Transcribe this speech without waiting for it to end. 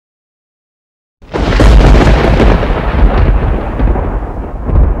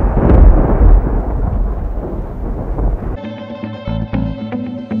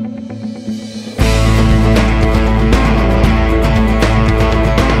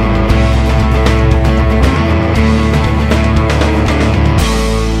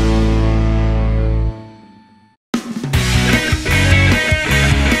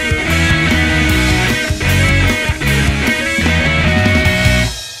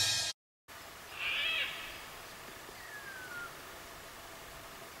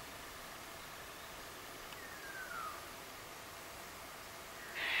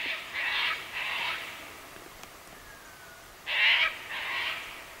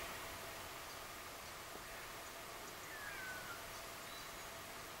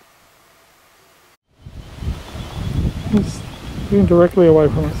He's moving directly away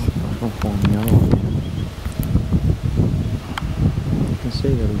from us. I can't find the other one. You can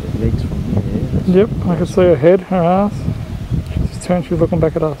see the legs from here. Yep, I can see her head, her ass. She's just turned, she's looking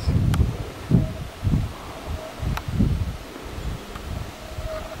back at us.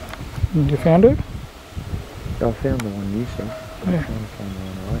 And you found her? I found the one you said. Yeah. I found the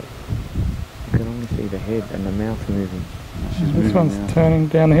one right. You can only see the head and the mouth moving. This one's turning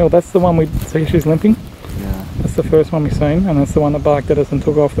down the hill. That's the one we see she's limping. Yeah. That's the first one we've seen, and that's the one that barked at us and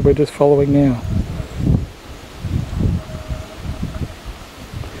took off that we're just following now.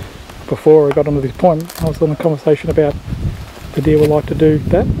 Before we got onto this point, I was on a conversation about the deer would like to do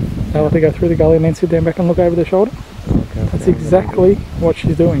that. They like to go through the gully and then sit down back and look over their shoulder. Okay, that's exactly what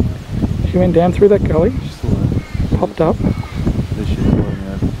she's doing. She went down through that gully, popped up.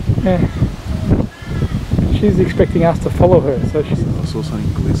 Yeah. She's expecting us to follow her, so she's... I saw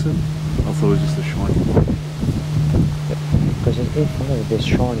something glisten. I thought it was just a shiny rock. Because in front of it there's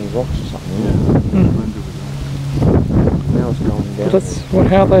shiny rocks or something. Yeah. Now it's going down. But that's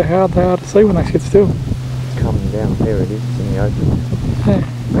how they are to see when they sit still. It's coming down. There it is. It's in the open. Yeah.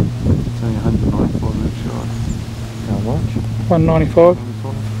 It's only 195 minutes shy. How much? 195.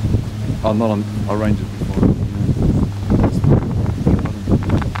 Oh, not on. I ranged it before.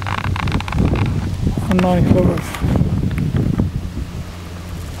 195.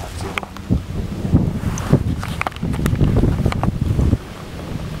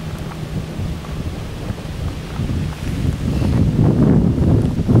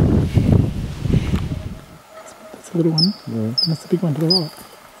 That's a little one. Yeah. And that's the big one to the right.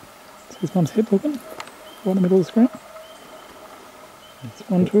 So this one's head looking. Right in the middle of the screen. That's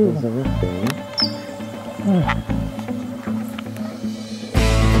one, two of There's them. a roof there. Yeah.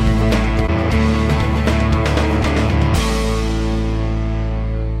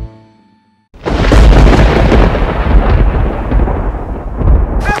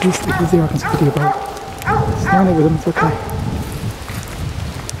 He's there, I can speak to you about. Stand there with him, it's okay.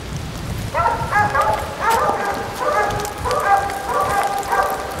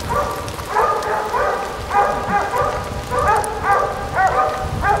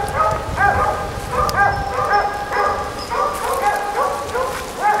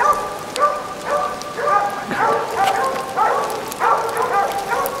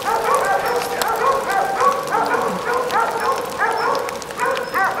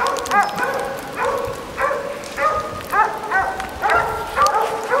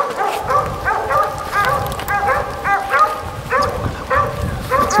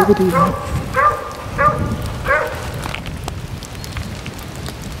 Good evening.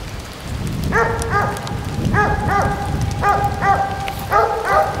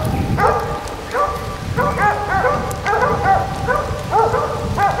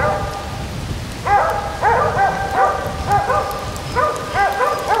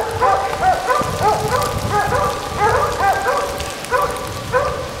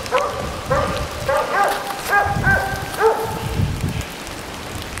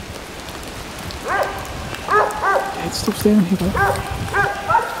 Stop standing here, though.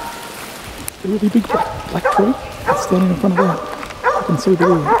 A really big black tree that's standing in front of that. I can see the deer.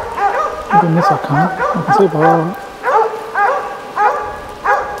 Even this I can't. I can see below it.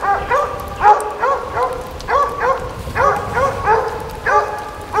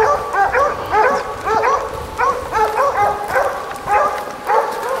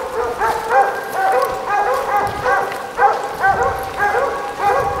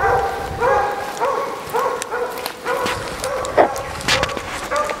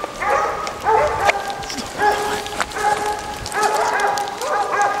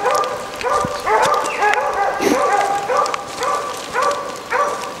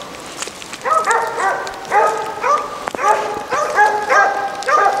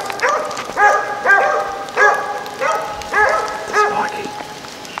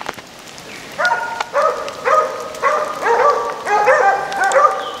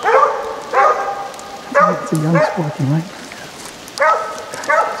 It's a young spiky, mate.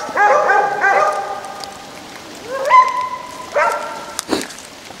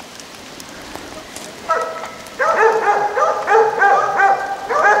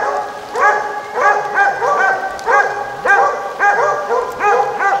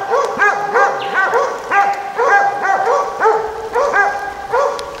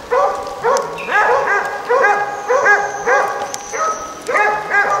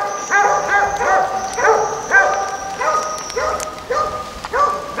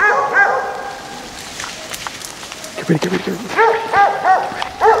 Get ready.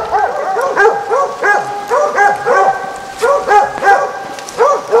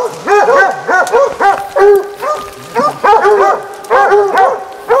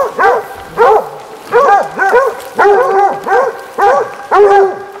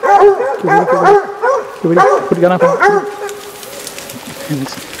 Get ready. Put the gun up.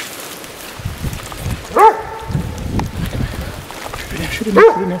 Shoot it now.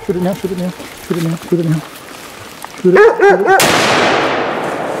 Shoot it now. Shoot it now. Shoot it now. Shoot it now. Shoot it.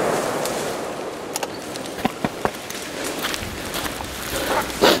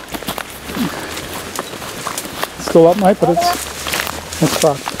 It's still up, mate, but it's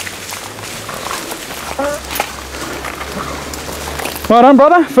fucked. Well done,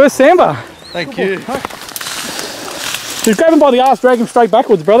 brother. First sambar. Thank you. Just grab him by the arse, drag him straight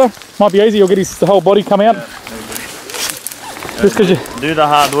backwards, brother. Might be easy, you'll get the whole body come out. Just because you do the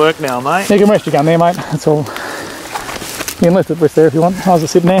hard work now, mate. You can rest your gun there, mate. That's all. You can lift it, rest there if you want. I was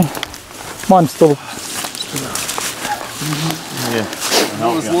just sitting there. Mine's still. Yeah.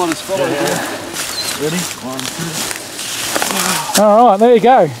 Not as light as follow. Ready? 1, 2. Alright, there you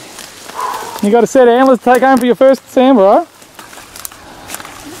go. You got a set of antlers to take home for your first sambar, right?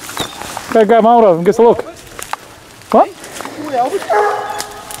 Go grab hold of them, give us a look. What?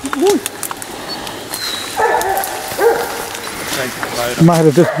 Mate,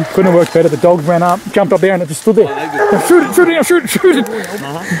 it just couldn't have worked better. The dogs ran up, jumped up there and it just stood there. Now shoot it, shoot it, now shoot it, shoot it. I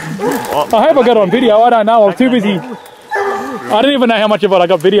hope I got it on video, I don't know, I was too busy. I didn't even know how much of it I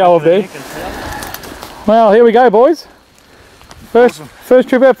got video of there. Well, here we go, boys. First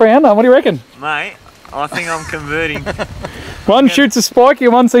trip out for a hunter, what do you reckon? Mate, I think I'm converting. One shoots a spike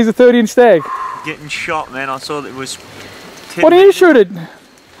and one sees a 30-inch stag. Getting shot, man. I saw that it was 10 Why do you meters. shoot it?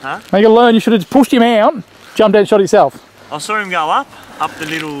 Huh? Now you gotta learn, you should have pushed him out, jumped out and shot yourself. I saw him go up the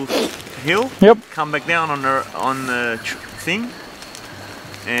little hill. Yep. Come back down on the thing,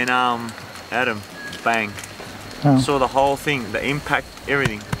 and Adam, bang. Oh. Saw the whole thing, the impact,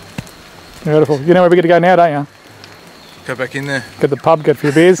 everything. Beautiful. You know where we got to go now, don't you? Go back in there. Get the pub, get a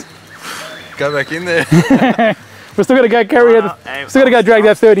few beers. Go back in there. We're still got to go carry out. Still got to go drag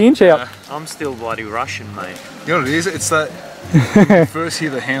that 30-inch out. I'm still bloody rushing, mate. You know what it is? It's that when you first hear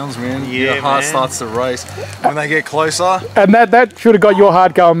the hounds, man. Yeah, your heart man. starts to race. When they get closer. And that should have got your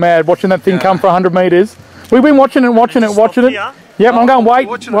heart going mad, watching that thing come for 100 metres. We've been watching it. Here? Yep, I'm going, wait,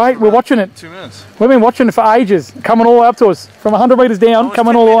 we're watching it. 2 minutes. We've been watching it for ages, coming all up to us. From 100 metres down,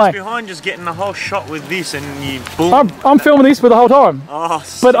 coming all the way. Behind, just getting the whole shot with this, and you boom. I'm filming this for the whole time. Oh,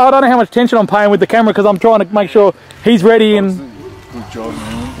 but I don't know how much attention I'm paying with the camera because I'm trying to make sure he's ready. And Good job,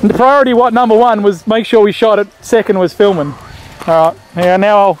 man. the priority, number one was make sure we shot it. Second was filming. All right, yeah.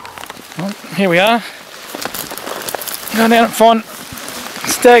 Now here we are. Going down and find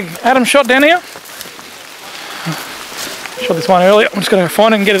stag. Adam shot down here. Shot this one earlier. I'm just going to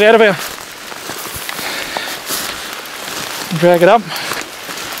find it and get it out of here. Drag it up.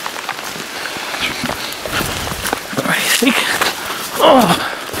 Sick. Oh.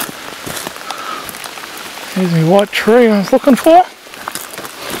 Here's my white tree I was looking for.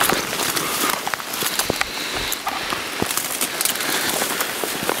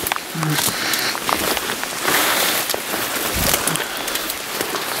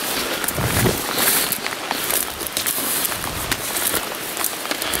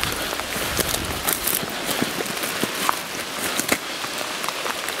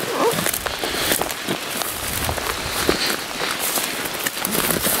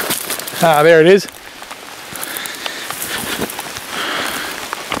 Ah, there it is.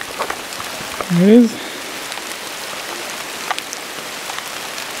 There it is.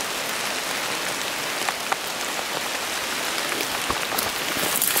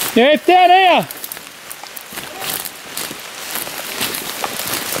 Yeah, it's down here.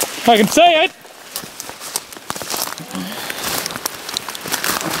 I can see it.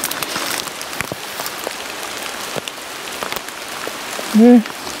 Yeah.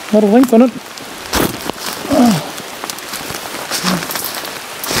 A lot of length on it.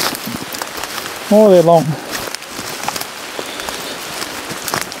 Oh, they're long.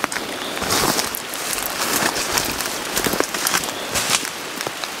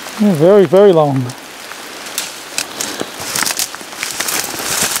 They're very, very long.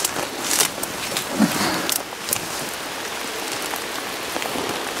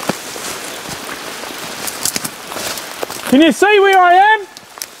 Can you see where I am?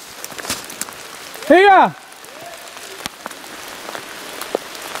 Here!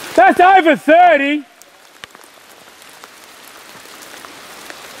 That's over 30!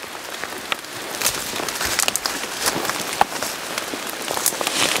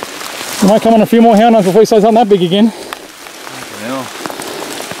 You might come on a few more hound hunts before he stays something that big again. Now,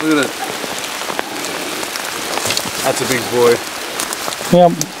 look at it. That's a big boy. Yeah.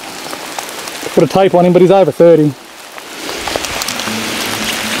 Put a tape on him, but he's over 30.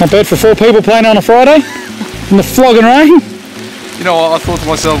 Not bad for 4 people playing on a Friday in the flogging rain. You know what, I thought to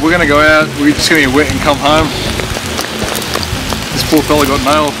myself, we're going to go out, we're just going to get wet and come home. This poor fella got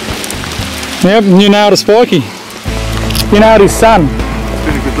nailed. Yep, and you nailed a spiky. You nailed his son. It's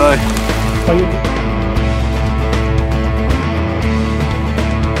been a good day.